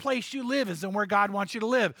 Maybe the place you live isn't where God wants you to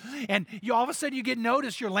live. And you all of a sudden you get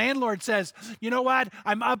noticed. Your landlord says, you know what?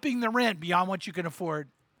 I'm upping the rent beyond what you can afford.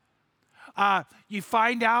 You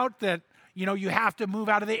find out that you have to move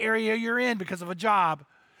out of the area you're in because of a job.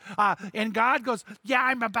 And God goes, yeah,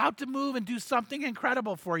 I'm about to move and do something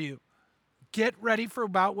incredible for you. Get ready for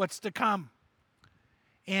about what's to come.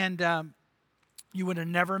 And you would have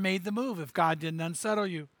never made the move if God didn't unsettle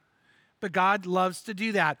you. But God loves to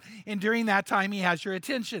do that. And during that time, he has your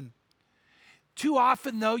attention. Too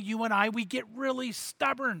often, though, you and I, we get really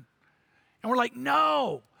stubborn. And we're like,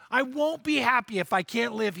 no, I won't be happy if I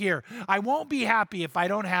can't live here. I won't be happy if I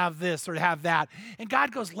don't have this or have that. And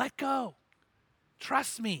God goes, let go.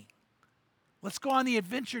 Trust me. Let's go on the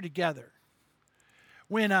adventure together.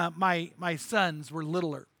 When my sons were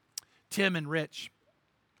littler, Tim and Rich,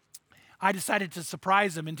 I decided to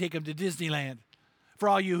surprise them and take them to Disneyland. For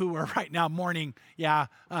all you who are right now mourning,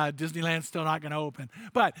 Disneyland's still not going to open.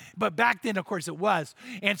 But back then, of course, it was.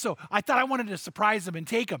 And so I thought I wanted to surprise them and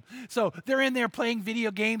take them. So they're in there playing video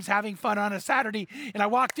games, having fun on a Saturday. And I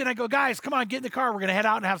walked in, I go, guys, come on, get in the car. We're going to head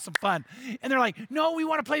out and have some fun. And they're like, no, we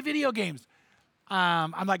want to play video games.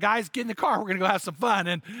 I'm like, guys, get in the car. We're going to go have some fun.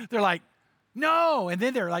 And they're like, no. And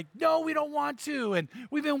then they're like, no, we don't want to. And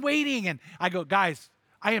we've been waiting. And I go, guys,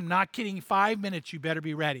 I am not kidding. 5 minutes, you better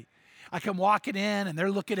be ready. I come walking in, and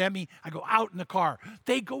they're looking at me. I go out in the car.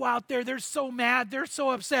 They go out there. They're so mad. They're so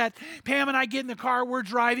upset. Pam and I get in the car. We're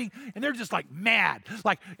driving, and they're just like mad.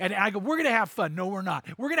 And I go, we're going to have fun. No, we're not.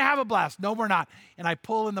 We're going to have a blast. No, we're not. And I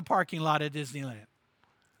pull in the parking lot at Disneyland.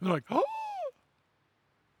 And they're like, oh.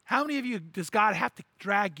 How many of you does God have to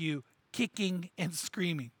drag you kicking and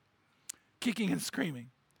screaming? Kicking and screaming.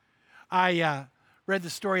 I read the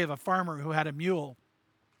story of a farmer who had a mule.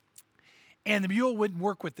 And the mule wouldn't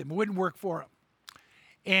work with him. It wouldn't work for him.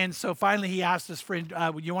 And so finally he asked his friend,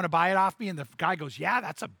 you want to buy it off me? And the guy goes, yeah,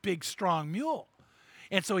 that's a big, strong mule.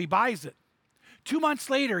 And so he buys it. 2 months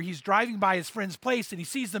later, he's driving by his friend's place, and he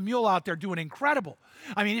sees the mule out there doing incredible.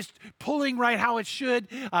 I mean, it's pulling right how it should,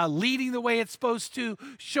 leading the way it's supposed to,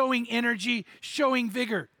 showing energy, showing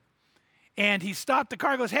vigor. And he stopped the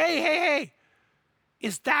car and goes, hey,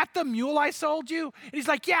 is that the mule I sold you? And he's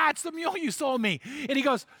like, yeah, it's the mule you sold me. And he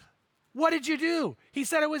goes, What did you do? He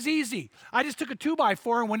said it was easy. I just took a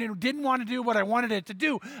 2x4, and when it didn't want to do what I wanted it to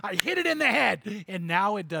do, I hit it in the head, and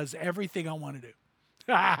now it does everything I want to do.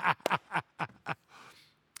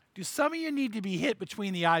 Do some of you need to be hit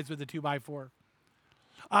between the eyes with a 2x4?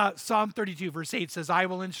 Psalm 32, verse 8 says, I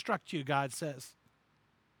will instruct you, God says.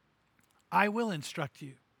 I will instruct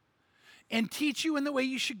you and teach you in the way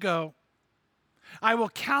you should go. I will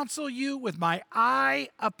counsel you with my eye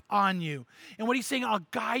upon you. And what he's saying, I'll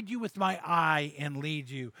guide you with my eye and lead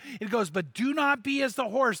you. It goes, but do not be as the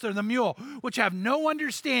horse or the mule, which have no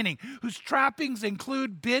understanding, whose trappings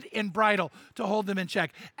include bit and bridle to hold them in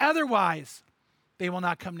check. Otherwise, they will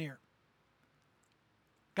not come near.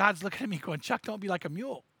 God's looking at me going, Chuck, don't be like a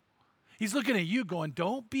mule. He's looking at you going,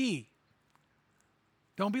 don't be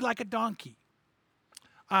like a donkey.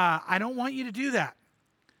 I don't want you to do that.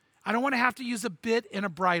 I don't want to have to use a bit and a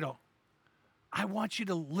bridle. I want you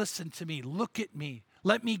to listen to me, look at me,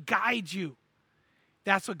 let me guide you.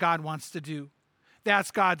 That's what God wants to do.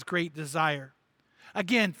 That's God's great desire.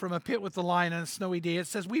 Again, from A Pit with the Lion on a Snowy Day, it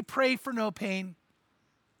says, we pray for no pain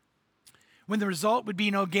when the result would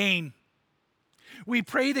be no gain. We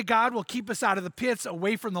pray that God will keep us out of the pits,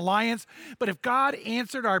 away from the lions. But if God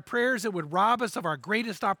answered our prayers, it would rob us of our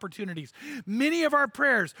greatest opportunities. Many of our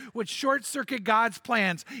prayers would short-circuit God's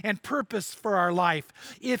plans and purpose for our life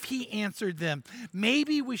if he answered them.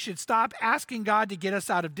 Maybe we should stop asking God to get us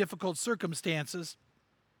out of difficult circumstances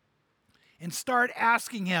and start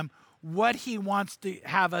asking him what he wants to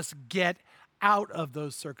have us get out of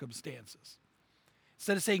those circumstances.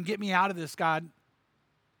 Instead of saying, get me out of this, God,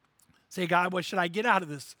 say, God, what should I get out of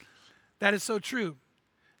this? That is so true.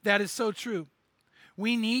 That is so true.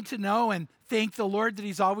 We need to know and thank the Lord that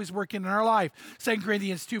he's always working in our life. 2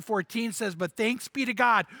 Corinthians 2:14 says, but thanks be to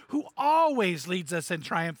God who always leads us in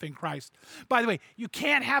triumph in Christ. By the way, you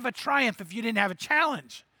can't have a triumph if you didn't have a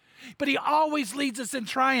challenge. But he always leads us in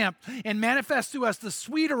triumph and manifests to us the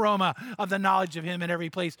sweet aroma of the knowledge of him in every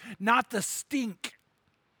place, not the stink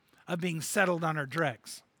of being settled on our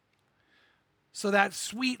dregs. So that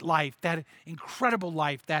sweet life, that incredible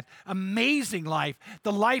life, that amazing life,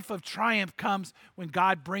 the life of triumph comes when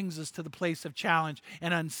God brings us to the place of challenge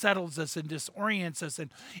and unsettles us and disorients us.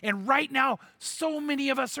 And right now, so many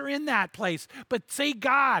of us are in that place. But say,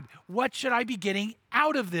 God, what should I be getting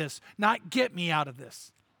out of this? Not get me out of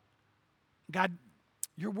this. God,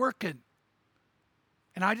 you're working.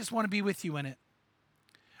 And I just want to be with you in it.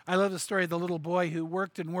 I love the story of the little boy who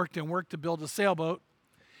worked and worked and worked to build a sailboat.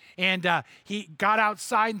 And he got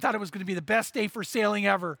outside and thought it was going to be the best day for sailing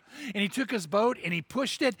ever. And he took his boat and he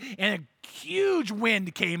pushed it, and a huge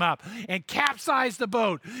wind came up and capsized the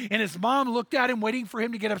boat. And his mom looked at him, waiting for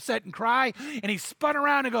him to get upset and cry. And he spun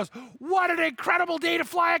around and goes, what an incredible day to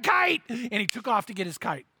fly a kite. And he took off to get his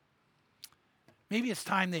kite. Maybe it's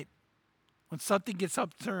time that when something gets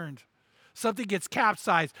upturned, something gets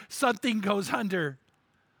capsized, something goes under,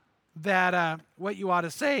 that what you ought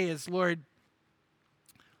to say is, Lord,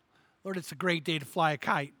 it's a great day to fly a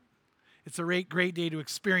kite. It's a great day to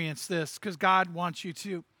experience this because God wants you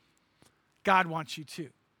to. God wants you to.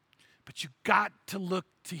 But you got to look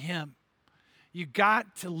to him. You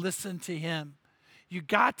got to listen to him. You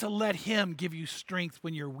got to let him give you strength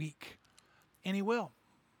when you're weak. And he will.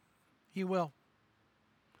 He will.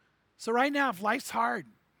 So right now, if life's hard,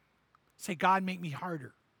 say, God, make me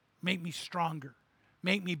harder. Make me stronger.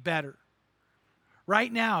 Make me better.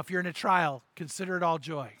 Right now, if you're in a trial, consider it all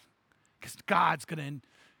joy. Because God's going to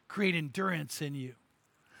create endurance in you.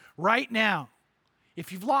 Right now,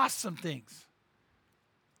 if you've lost some things,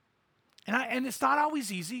 and it's not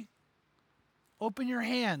always easy, open your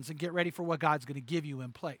hands and get ready for what God's going to give you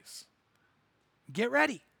in place. Get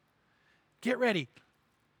ready. Get ready.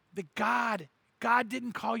 God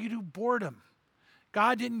didn't call you to boredom.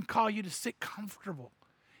 God didn't call you to sit comfortable.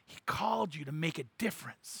 He called you to make a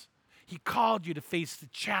difference. He called you to face the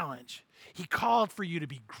challenge. He called for you to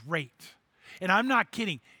be great. And I'm not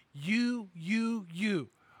kidding. You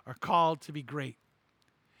are called to be great.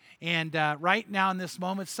 And right now in this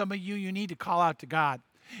moment, some of you need to call out to God.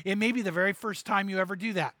 It may be the very first time you ever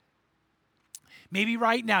do that. Maybe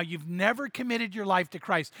right now you've never committed your life to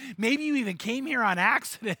Christ. Maybe you even came here on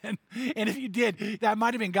accident. And if you did, that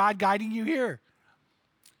might have been God guiding you here.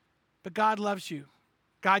 But God loves you.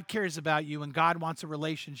 God cares about you, and God wants a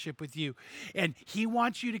relationship with you. And he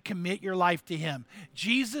wants you to commit your life to him.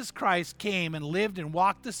 Jesus Christ came and lived and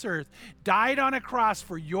walked this earth, died on a cross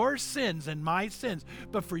for your sins and my sins,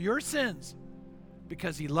 but for your sins,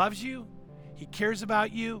 because he loves you, he cares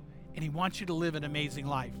about you, and he wants you to live an amazing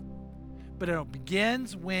life. but it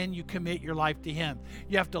begins when you commit your life to Him.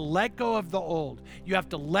 You have to let go of the old. You have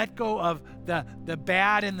to let go of the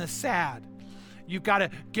bad and the sad. You've got to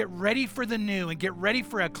get ready for the new and get ready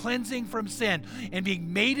for a cleansing from sin and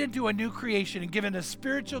being made into a new creation and given a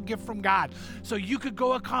spiritual gift from God so you could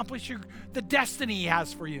go accomplish the destiny He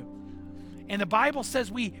has for you. And the Bible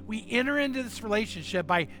says we enter into this relationship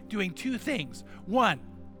by doing two things. One,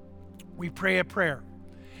 we pray a prayer.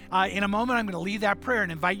 In a moment, I'm going to lead that prayer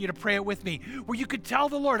and invite you to pray it with me, where you could tell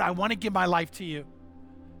the Lord, I want to give my life to you.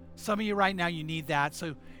 Some of you right now, you need that.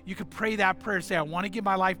 So you could pray that prayer and say, I want to give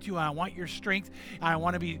my life to you, and I want your strength, and I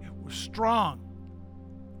want to be strong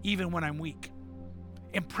even when I'm weak.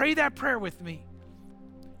 And pray that prayer with me.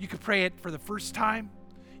 You could pray it for the first time.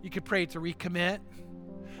 You could pray it to recommit.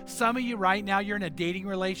 Some of you right now, you're in a dating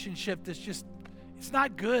relationship that's just, it's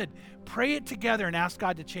not good. Pray it together and ask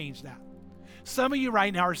God to change that. Some of you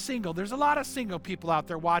right now are single. There's a lot of single people out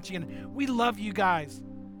there watching, and we love you guys.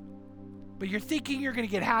 But you're thinking you're going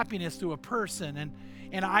to get happiness through a person,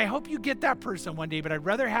 and I hope you get that person one day, but I'd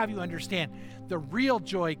rather have you understand the real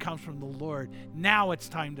joy comes from the Lord. Now it's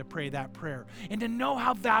time to pray that prayer and to know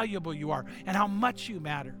how valuable you are and how much you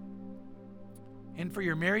matter. And for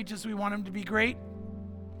your marriages, we want them to be great.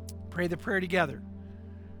 Pray the prayer together.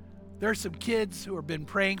 There are some kids who have been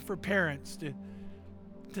praying for parents to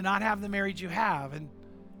not have the marriage you have, and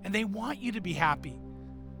they want you to be happy.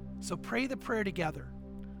 So pray the prayer together.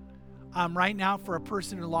 Right now, for a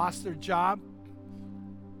person who lost their job,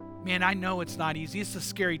 man, I know it's not easy. It's a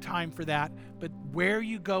scary time for that. But where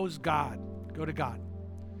you go is God. Go to God.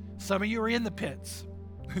 Some of you are in the pits,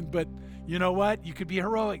 but you know what? You could be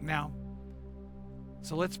heroic now.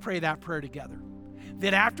 So let's pray that prayer together.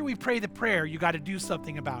 Then after we pray the prayer, you got to do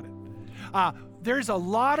something about it. There's a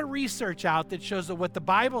lot of research out that shows that what the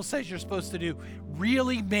Bible says you're supposed to do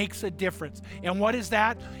really makes a difference. And what is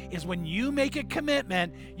that? Is when you make a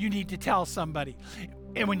commitment, you need to tell somebody.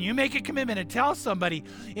 And when you make a commitment and tell somebody,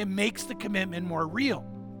 it makes the commitment more real.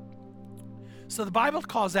 So the Bible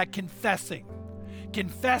calls that confessing.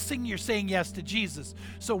 Confessing, you're saying yes to Jesus.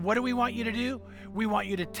 So what do we want you to do? We want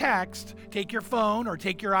you to text, take your phone or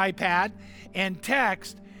take your iPad and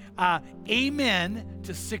text amen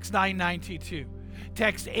to 69922.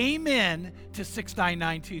 Text amen to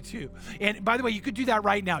 69922. And by the way, you could do that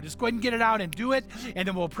right now. Just go ahead and get it out and do it, and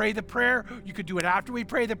then we'll pray the prayer. You could do it after we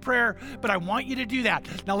pray the prayer, but I want you to do that.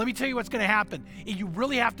 Now let me tell you what's going to happen. You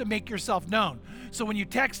really have to make yourself known. So when you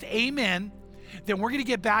text amen, then we're going to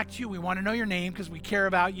get back to you. We want to know your name because we care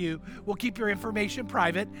about you. We'll keep your information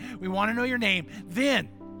private. We want to know your name. Then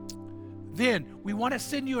we want to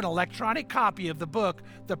send you an electronic copy of the book,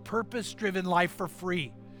 The Purpose-Driven Life, for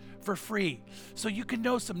free. So you can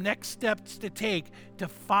know some next steps to take to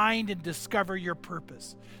find and discover your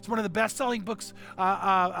purpose. It's one of the best-selling books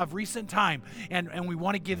of recent time, and we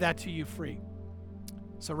want to give that to you free.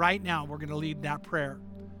 So right now, we're going to lead that prayer.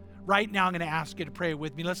 Right now, I'm going to ask you to pray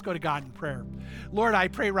with me. Let's go to God in prayer. Lord, I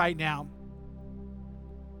pray right now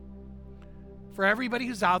for everybody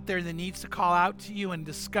who's out there that needs to call out to you and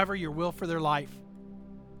discover your will for their life.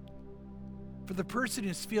 For the person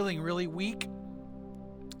who's feeling really weak,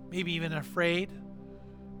 maybe even afraid,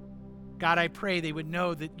 God, I pray they would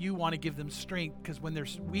know that you want to give them strength, because when they're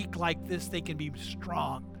weak like this, they can be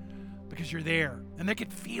strong because you're there and they can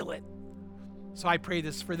feel it. So I pray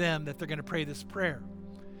this for them, that they're going to pray this prayer.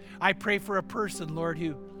 I pray for a person, Lord,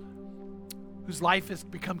 whose life has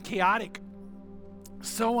become chaotic,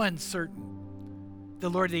 so uncertain. The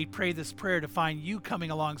Lord, they pray this prayer to find you coming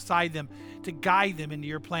alongside them to guide them into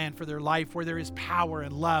your plan for their life, where there is power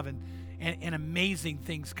and love and amazing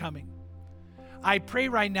things coming. I pray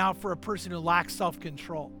right now for a person who lacks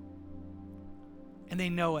self-control, and they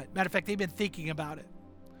know it. Matter of fact, they've been thinking about it.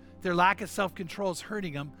 Their lack of self-control is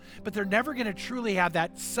hurting them, but they're never going to truly have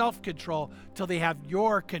that self-control till they have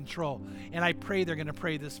your control. And I pray they're going to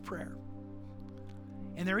pray this prayer.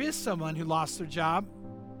 And there is someone who lost their job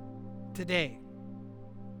today.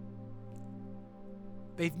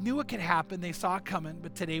 They knew it could happen. They saw it coming,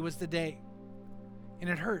 but today was the day.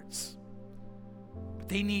 And it hurts. But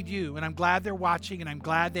they need you. And I'm glad they're watching, and I'm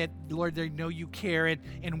glad that, Lord, they know you care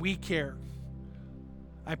and we care.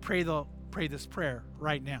 I pray they'll pray this prayer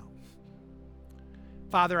right now.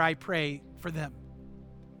 Father, I pray for them.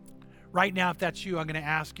 Right now, if that's you, I'm going to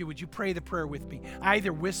ask you, would you pray the prayer with me?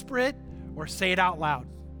 Either whisper it or say it out loud.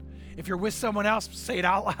 If you're with someone else, say it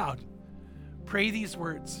out loud. Pray these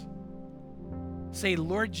words. Say,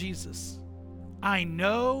 Lord Jesus, I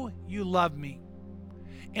know you love me,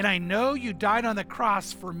 and I know you died on the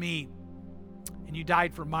cross for me, and you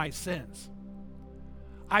died for my sins.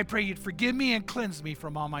 I pray you'd forgive me and cleanse me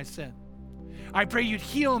from all my sin. I pray you'd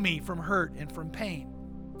heal me from hurt and from pain.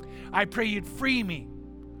 I pray you'd free me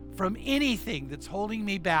from anything that's holding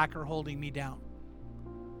me back or holding me down.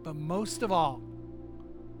 But most of all,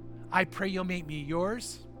 I pray you'll make me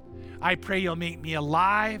yours. I pray you'll make me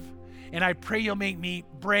alive. And I pray you'll make me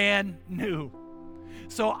brand new.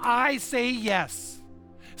 So I say yes.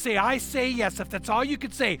 Say, I say yes. If that's all you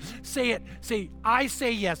could say, say it. Say, I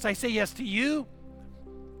say yes. I say yes to you.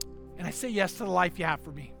 And I say yes to the life you have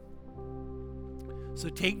for me. So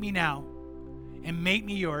take me now and make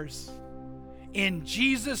me yours. In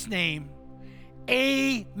Jesus' name,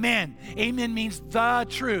 amen. Amen means the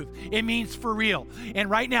truth. It means for real. And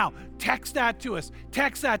right now, text that to us.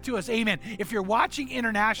 Text that to us. Amen. If you're watching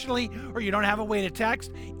internationally or you don't have a way to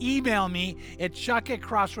text, email me at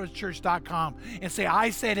chuck@crossroadschurch.com and say, I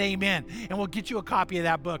said amen. And we'll get you a copy of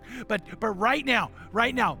that book. But right now,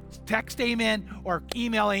 text amen or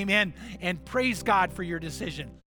email amen and praise God for your decision.